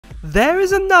There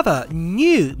is another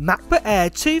new MacBook Air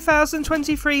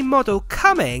 2023 model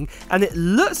coming, and it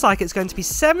looks like it's going to be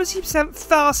 70%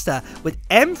 faster with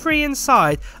M3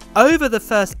 inside over the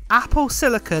first Apple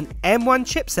Silicon M1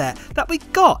 chipset that we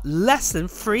got less than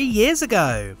 3 years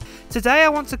ago. Today I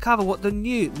want to cover what the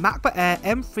new MacBook Air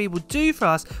M3 will do for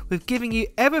us, with giving you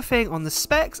everything on the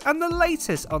specs and the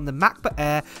latest on the MacBook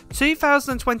Air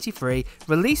 2023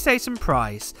 release date and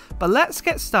price. But let's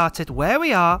get started where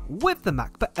we are with the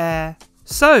MacBook Air.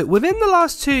 So, within the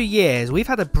last 2 years, we've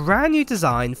had a brand new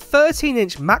design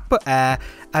 13-inch MacBook Air,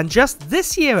 and just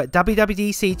this year at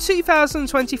WWDC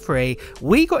 2023,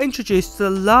 we got introduced to the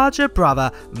larger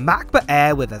brother MacBook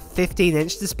Air with a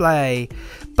 15-inch display.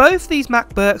 Both these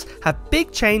MacBooks have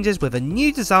big changes with a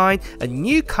new design, a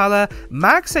new colour,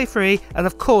 MagSafe free, and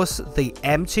of course the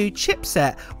M2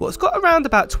 chipset, what's got around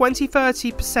about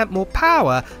 20-30% more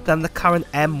power than the current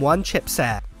M1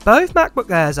 chipset. Both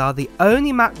MacBook Airs are the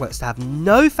only MacBooks to have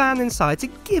no fan inside to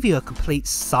give you a complete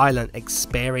silent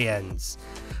experience.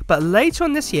 But later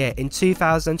on this year in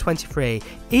 2023,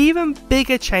 even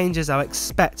bigger changes are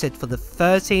expected for the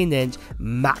 13-inch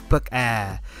MacBook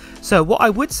Air. So what I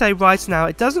would say right now,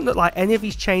 it doesn't look like any of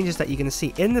these changes that you're going to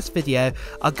see in this video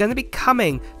are going to be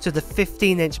coming to the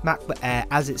 15-inch MacBook Air,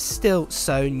 as it's still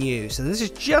so new. So this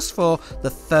is just for the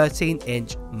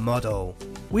 13-inch model.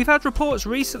 We've had reports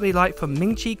recently, like from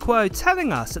Ming-Chi Kuo,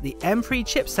 telling us that the M3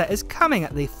 chipset is coming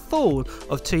at the fall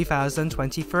of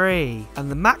 2023, and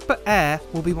the MacBook Air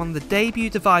will be one of the debut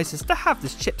devices to have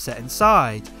this chipset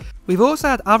inside. We've also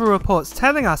had other reports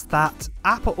telling us that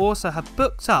Apple also have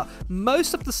booked up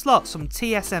most of the slots from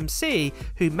TSMC,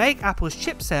 who make Apple's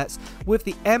chipsets, with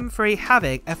the M3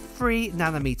 having a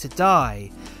 3nm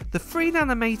die. The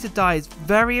 3nm die is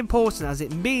very important, as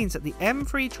it means that the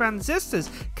M3 transistors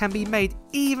can be made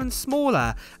even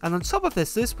smaller, and on top of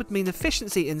this, this would mean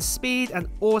efficiency in speed and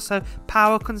also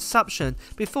power consumption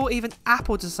before even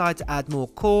Apple decide to add more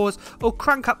cores or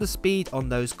crank up the speed on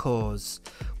those cores.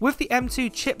 With the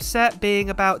M2 chipset being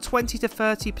about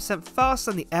 20-30%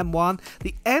 faster than the M1,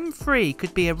 the M3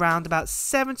 could be around about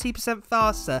 70%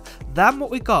 faster than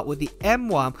what we got with the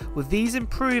M1 with these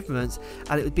improvements,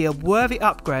 and it would be a worthy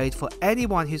upgrade for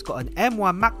anyone who's got an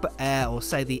M1 MacBook Air or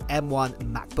say the M1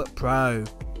 MacBook Pro.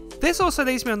 This also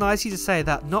leads me on nicely to say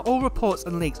that not all reports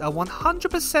and leaks are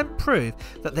 100% proof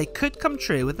that they could come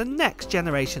true with the next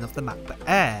generation of the MacBook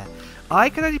Air. I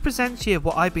can only present to you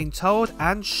what I've been told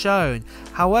and shown.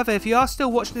 However, if you are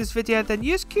still watching this video, then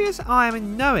you're as curious as I am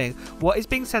in knowing what is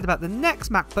being said about the next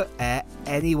MacBook Air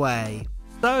anyway.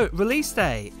 So, release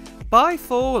date. By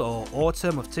fall or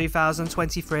autumn of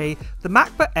 2023, the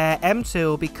MacBook Air M2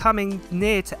 will be coming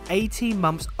near to 18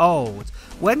 months old.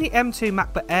 When the M2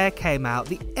 MacBook Air came out,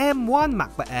 the M1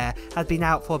 MacBook Air had been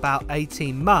out for about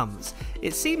 18 months.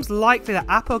 It seems likely that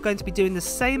Apple are going to be doing the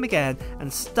same again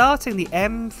and starting the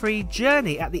M3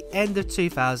 journey at the end of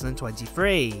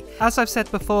 2023. As I've said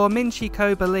before, Ming-Chi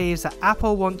Kuo believes that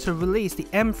Apple want to release the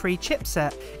M3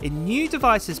 chipset in new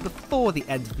devices before the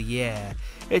end of the year.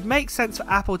 It makes sense for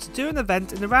Apple to do an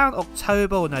event in around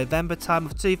October or November time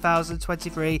of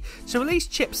 2023 to release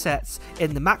chipsets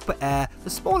in the MacBook Air, the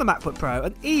smaller MacBook Pro,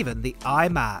 and even the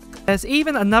iMac. There's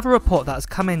even another report that has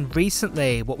come in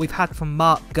recently, what we've had from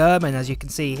Mark Gurman, as you can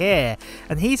see here,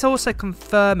 and he's also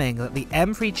confirming that the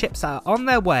M3 chipset are on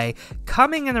their way,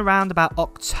 coming in around about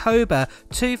October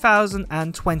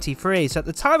 2023. So at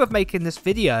the time of making this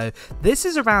video, this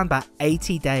is around about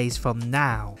 80 days from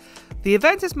now. The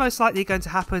event is most likely going to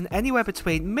happen anywhere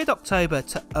between mid-October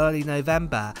to early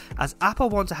November, as Apple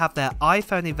want to have their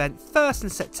iPhone event first in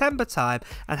September time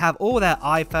and have all their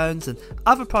iPhones and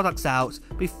other products out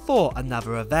before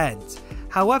another event.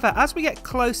 However, as we get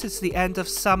closer to the end of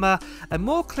summer, a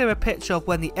more clearer picture of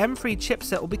when the M3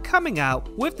 chipset will be coming out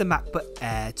with the MacBook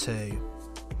Air 2.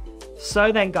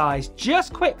 So then guys,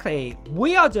 just quickly,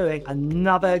 we are doing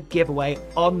another giveaway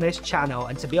on this channel,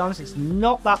 and to be honest, it's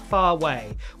not that far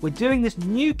away. We're doing this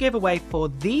new giveaway for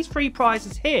these 3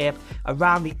 prizes here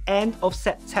around the end of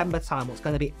September time, what's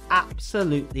going to be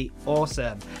absolutely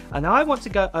awesome. And I want to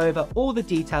go over all the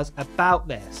details about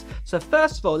this. So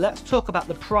first of all, let's talk about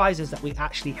the prizes that we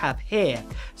actually have here.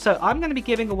 So I'm going to be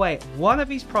giving away one of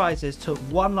these prizes to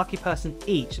one lucky person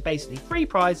each. So basically 3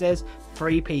 prizes,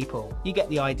 3 people. You get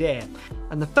the idea.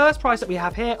 And the first prize that we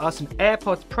have here are some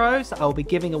AirPods Pros that I will be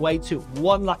giving away to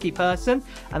one lucky person,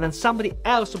 and then somebody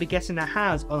else will be getting their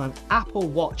hands on an Apple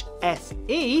Watch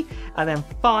SE, and then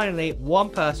finally one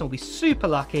person will be super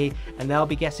lucky and they'll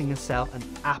be getting themselves an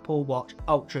Apple Watch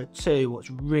Ultra 2, what's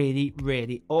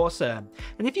really awesome.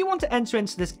 And if you want to enter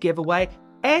into this giveaway,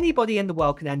 anybody in the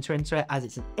world can enter into it, as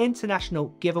it's an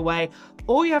international giveaway.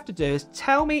 All you have to do is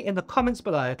tell me in the comments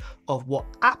below of what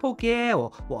Apple gear or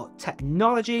what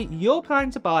technology you're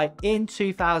planning to buy in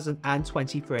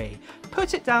 2023.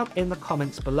 Put it down in the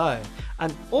comments below.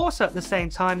 And also at the same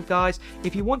time, guys,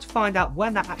 if you want to find out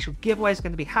when that actual giveaway is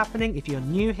going to be happening, if you're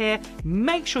new here,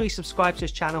 make sure you subscribe to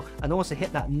this channel and also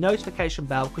hit that notification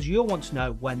bell, because you'll want to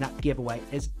know when that giveaway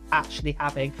is actually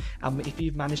happening and if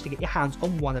you've managed to get your hands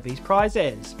on one of these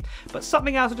prizes. But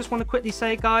something else I just want to quickly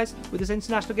say, guys, with this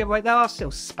international giveaway, there are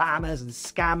still spammers and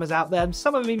scammers out there, and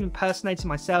some of them even impersonating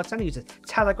myself, telling you to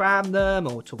telegram them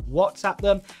or to WhatsApp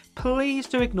them. Please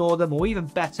do ignore them, or even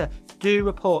better, do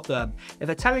report them. If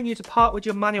they're telling you to part with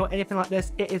your money or anything like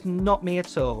this, it is not me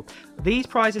at all. These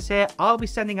prizes here, I'll be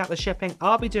sending out the shipping,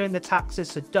 I'll be doing the taxes,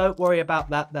 so don't worry about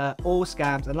that. They're all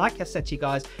scams, and like I said to you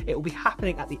guys, it will be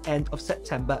happening at the end of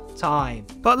September time.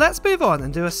 But let's move on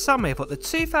and do a summary of what the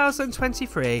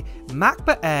 2023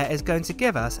 MacBook Air is going to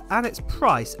give us and its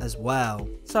price as well.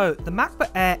 So the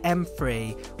MacBook Air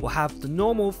M3 will have the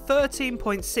normal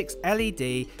 13.6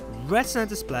 LED Retina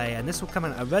display, and this will come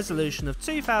in at a resolution of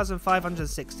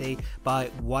 2560 by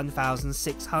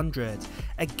 1600.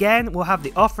 Again, we'll have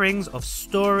the offerings of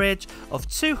storage of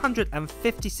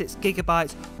 256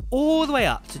 gigabytes all the way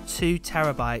up to 2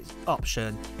 terabytes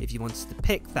option if you wanted to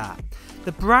pick that.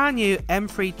 The brand new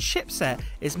M3 chipset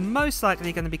is most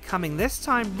likely going to be coming this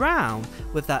time round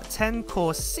with that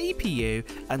 10-core CPU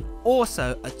and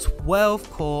also a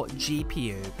 12-core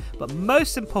GPU. But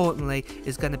most importantly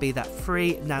is going to be that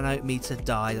 3 nanometer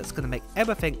die that's going to make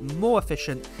everything more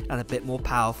efficient and a bit more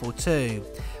powerful too.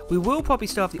 We will probably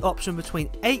still have the option between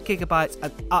 8GB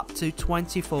and up to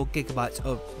 24GB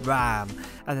of RAM,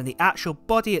 and then the actual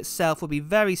body itself will be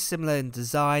very similar in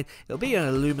design. It'll be an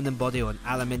aluminum body or an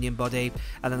aluminium body,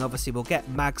 and then obviously we'll get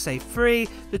MagSafe 3,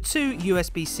 the 2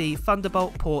 USB-C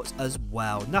Thunderbolt ports as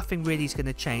well. Nothing really is going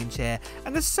to change here,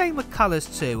 and the same with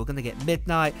colours too. We're going to get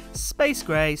Midnight, Space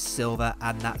Grey, Silver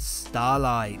and that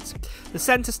Starlight. The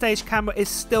centre stage camera is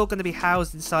still going to be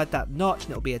housed inside that notch,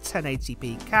 and it'll be a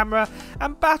 1080p camera,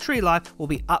 and battery life will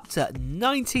be up to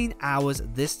 19 hours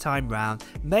this time round,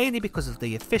 mainly because of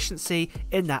the efficiency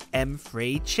in that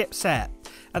M3 chipset.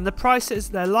 And the prices,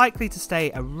 they're likely to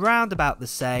stay around about the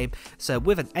same. So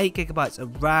with an 8GB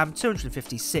of RAM,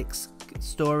 256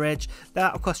 storage,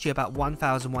 that will cost you about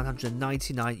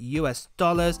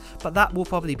 $1,199 but that will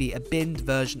probably be a binned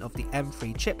version of the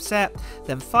M3 chipset.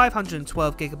 Then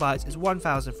 512GB is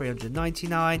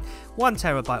 $1,399,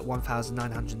 1TB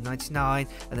 $1,999,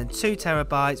 and then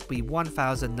 2TB will be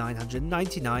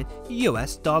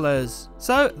 $1,999.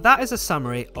 So that is a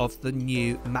summary of the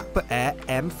new MacBook Air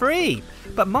M3.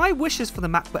 But my wishes for the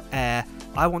MacBook Air,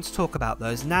 I want to talk about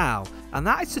those now, and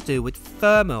that is to do with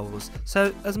thermals.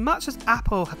 So as much as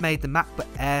Apple have made the MacBook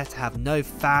Air to have no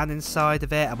fan inside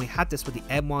of it, and we had this with the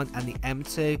M1 and the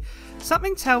M2,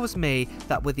 something tells me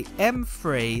that with the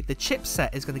M3 the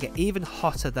chipset is going to get even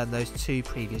hotter than those two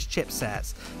previous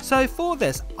chipsets. So for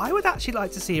this, I would actually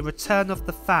like to see a return of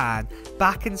the fan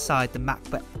back inside the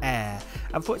MacBook Air,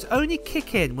 and for it to only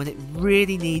kick in when it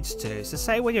really needs to. So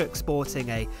say when you're exporting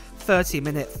a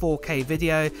 30-minute 4K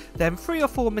video, then 3 or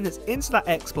 4 minutes into that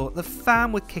export the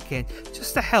fan would kick in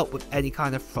just to help with any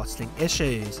kind of throttling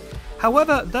issues.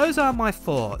 However, those are my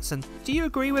thoughts, and do you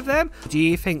agree with them? Do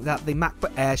you think that the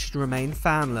MacBook Air should remain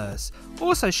fanless?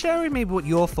 Also share with me what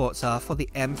your thoughts are for the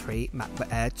M3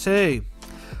 MacBook Air 2.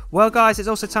 Well guys, it's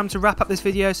also time to wrap up this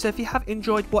video, so if you have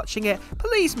enjoyed watching it,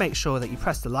 please make sure that you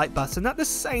press the like button. At the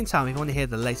same time, if you want to hear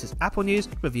the latest Apple news,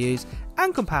 reviews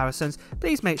and comparisons,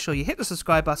 please make sure you hit the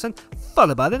subscribe button,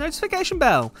 followed by the notification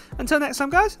bell. Until next time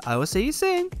guys, I will see you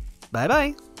soon. Bye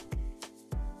bye.